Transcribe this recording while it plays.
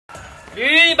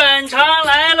铝板肠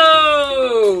来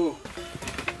喽！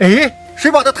哎，谁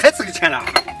把他台词给签了？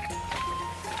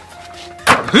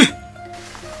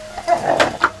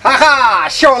哈哈，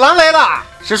小狼来了！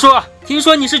师叔，听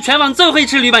说你是全网最会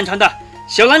吃铝板肠的，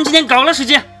小狼今天搞了时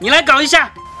间，你来搞一下。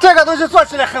这个东西做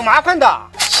起来很麻烦的。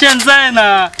现在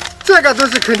呢？这个东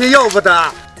西肯定要不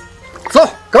得。走，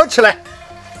搞起来！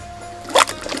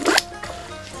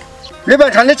铝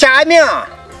板肠的加面，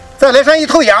再来上一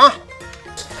头羊，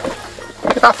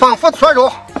给它反复搓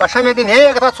揉，把上面的粘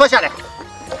液给它搓下来。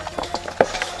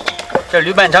这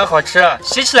铝板肠好吃，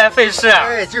洗起来费事。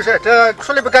哎，就是这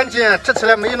处理不干净，吃起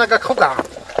来没有那个口感。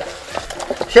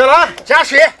小狼加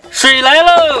水，水来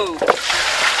喽！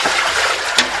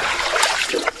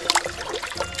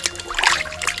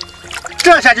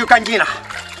这下就干净了。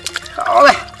好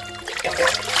嘞。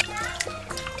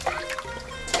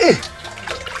哎，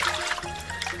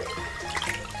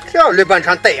这铝板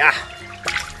肠得啊！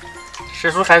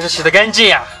师叔还是洗得干净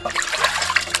呀。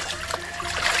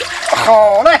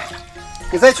好嘞，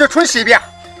你再去冲洗一遍。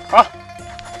好，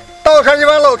倒上一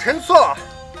碗老陈醋，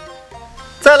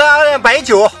再来2两白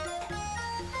酒，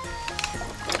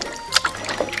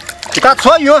给它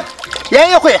搓匀，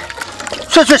腌一会，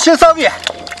去腥臊味。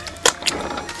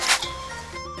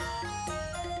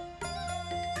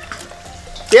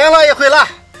腌了一会了，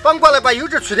翻过来把油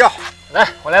脂去掉。来，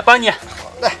我来帮你。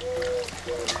来，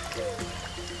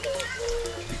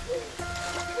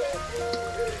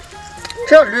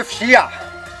这驴皮呀，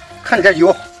看这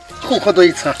油，厚厚的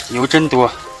一层，油真多。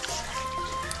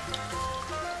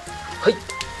嘿，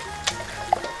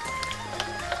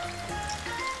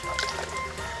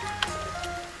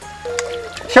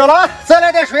小狼，再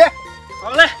来点水。好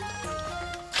嘞。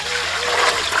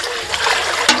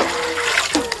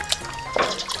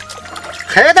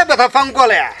还得把它翻过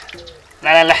来。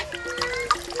来。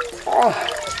哦，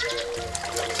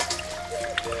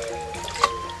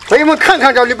朋友们看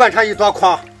看这铝板肠有多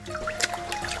宽。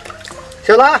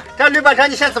小狼，这铝板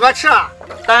肠你先怎么吃啊？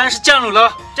当然是酱卤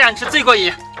了，这样吃最过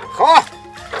瘾。好，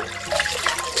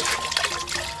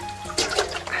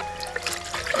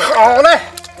好嘞，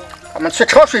咱们去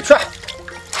焯水去。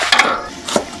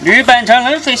铝板肠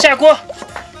冷水下锅。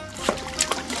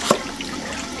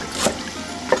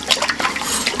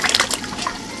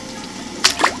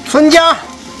葱姜、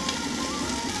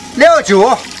料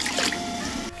酒，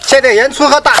切点洋葱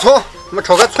和大葱，我们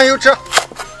炒个葱油汁。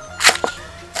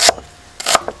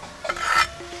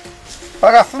把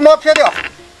这麸毛撇掉。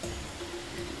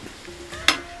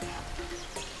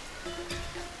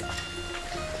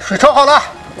水焯好了，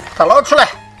它捞出来。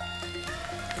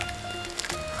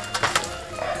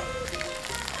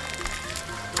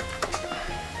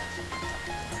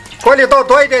锅里倒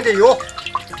多一点点油。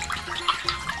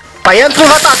把洋葱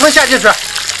和大葱下进去，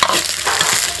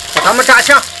把它们炸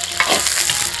香。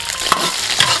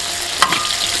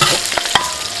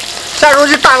下入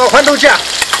一大碗黄豆酱，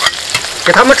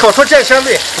给它们炒出酱香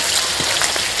味。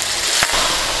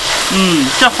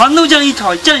这黄豆酱一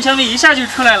炒，酱香味一下就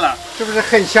出来了，是不是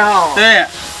很香哦？对。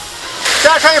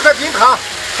加上一块冰糖，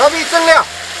调味增亮。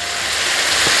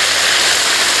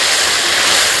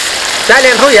加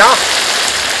2头羊，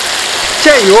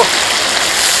酱油。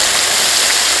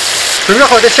准备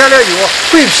好的香料有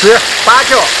桂皮、八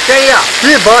角、干叶、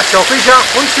玉柏、小茴香、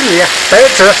红曲米、白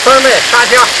芷、酸麦、沙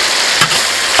姜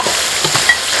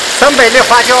，300粒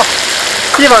花椒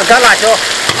，1碗干辣椒。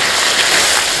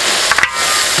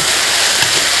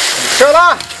小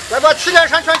狼，来把去点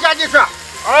山全加进去。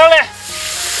好嘞。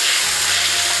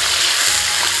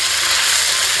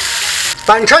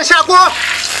板肠下锅。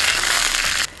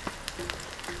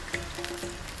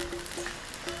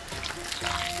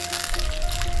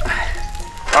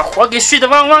把火给续得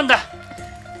旺旺的。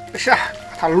是，把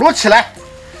它摞起来。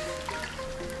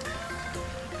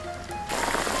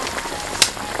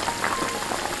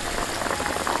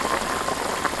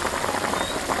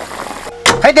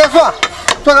还点蒜，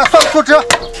做个蒜醋汁。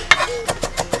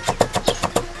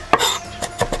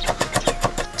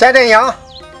加点羊，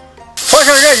放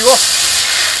上热油，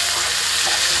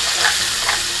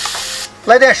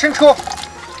来点生抽，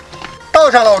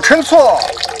倒上老陈醋。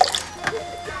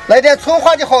来点葱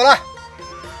花就好了。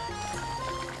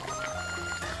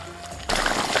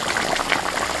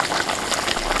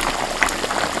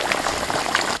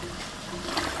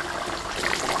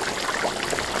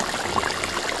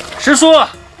师叔，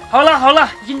好了，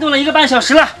已经炖了1个半小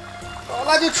时了。好，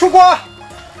那就出锅。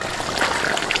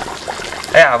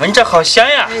哎呀，闻着好香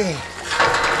呀！哎，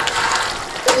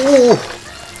哦，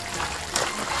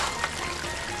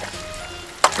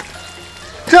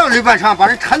这样铝板肠把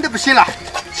人馋得不行了，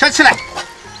想起来。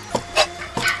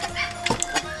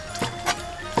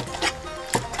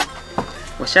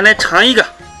先来尝一个。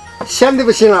咸的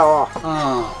不行了啊！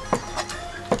啊，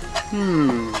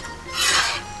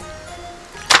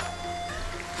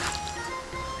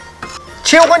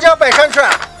青红椒摆上去，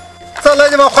再来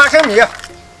几碗花生米，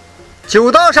就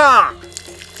到上。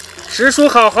师叔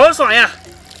好豪爽呀！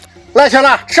来，小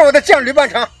了，吃我的酱驴拌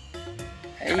肠。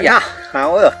哎呀，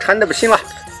我哟，馋的不行了。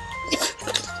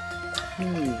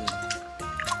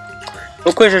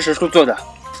不愧是师叔做的，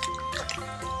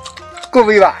够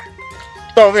味吧？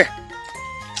到位。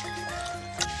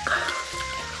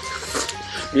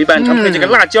驴拌肠配这个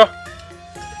辣椒，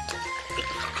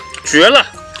绝了！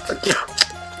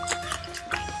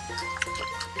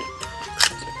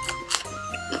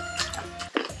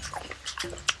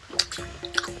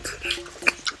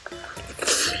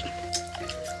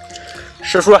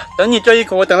师叔，等你这一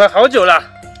口，我等了好久了。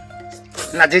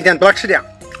那今天多吃点。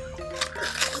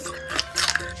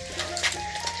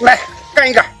来，干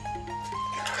一个。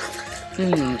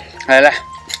来。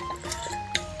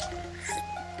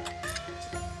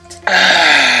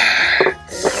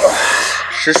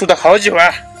师叔的好酒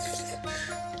啊！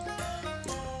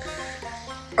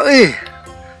哎，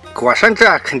裹上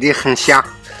这肯定很香。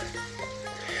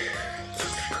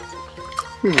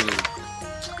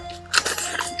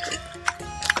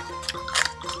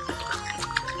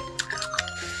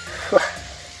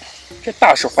这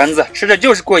大手环子吃着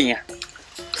就是过瘾。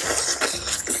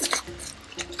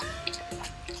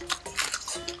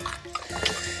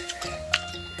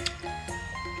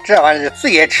这玩意儿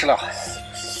最爱吃了。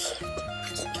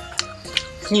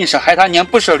宁舍害他娘，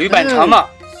不舍驴板肠嘛。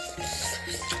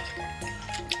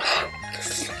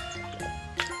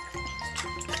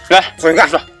来，做一个，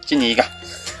说，敬你一个。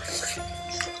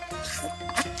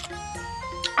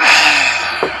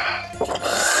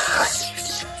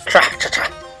吃。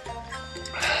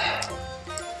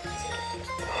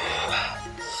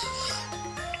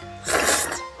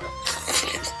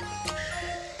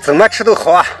怎么吃都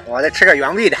好啊！我再吃个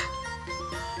原味的。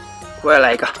我也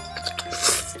来一个。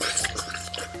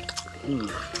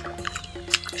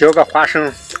嚼个花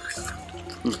生，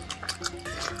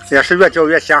也是越嚼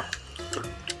越香。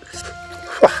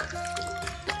哇！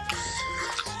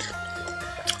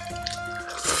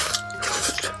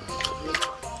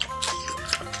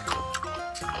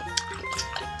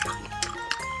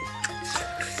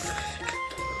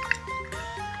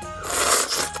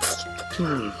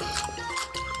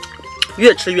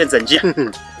越吃越整洁。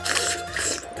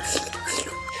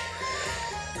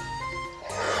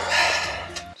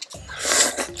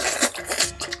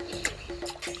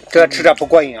这吃着不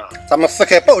过瘾啊，咱们撕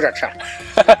开抱着吃。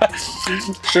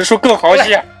师叔够豪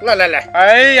气。来，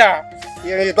哎呀，一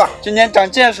人一段。今天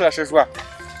长见识了，师叔。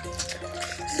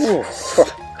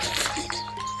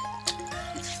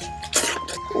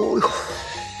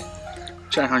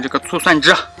蘸上这个醋蒜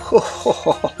汁。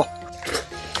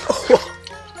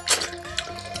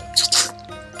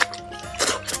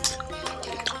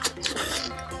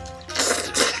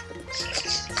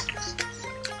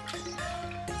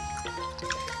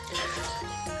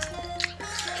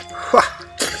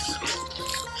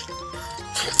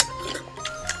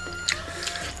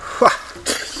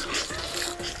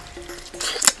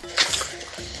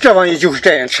这玩意就是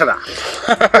这样吃的，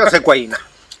这才过瘾呢。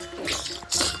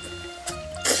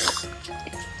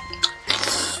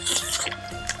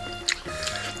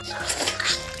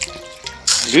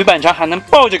驴板肠还能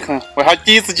抱着啃，我还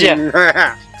第一次见。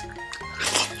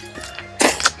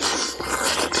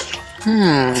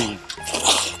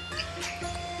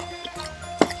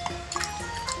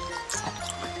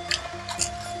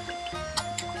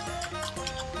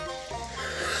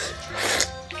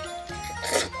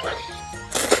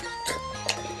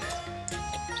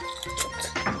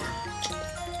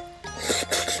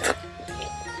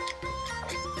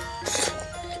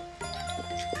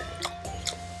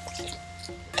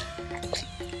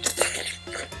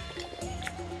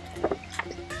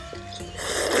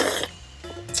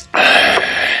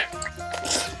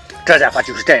这家伙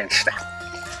就是这样吃的。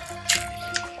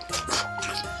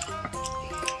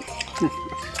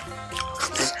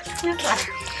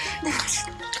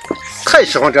太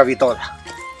喜欢这味道了。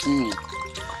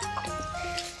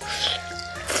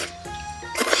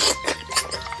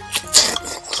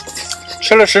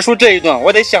吃了师叔这一顿，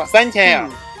我得想3天呀。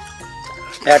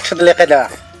哎呀，吃的厉害的，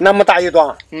那么大一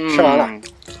段，吃完了。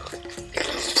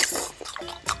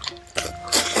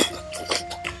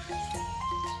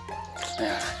哎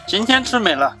呀，今天吃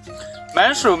美了，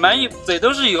满手满嘴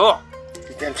都是油。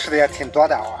今天吃的也挺多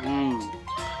的啊。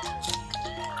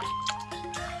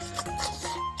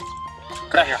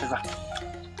来，师傅。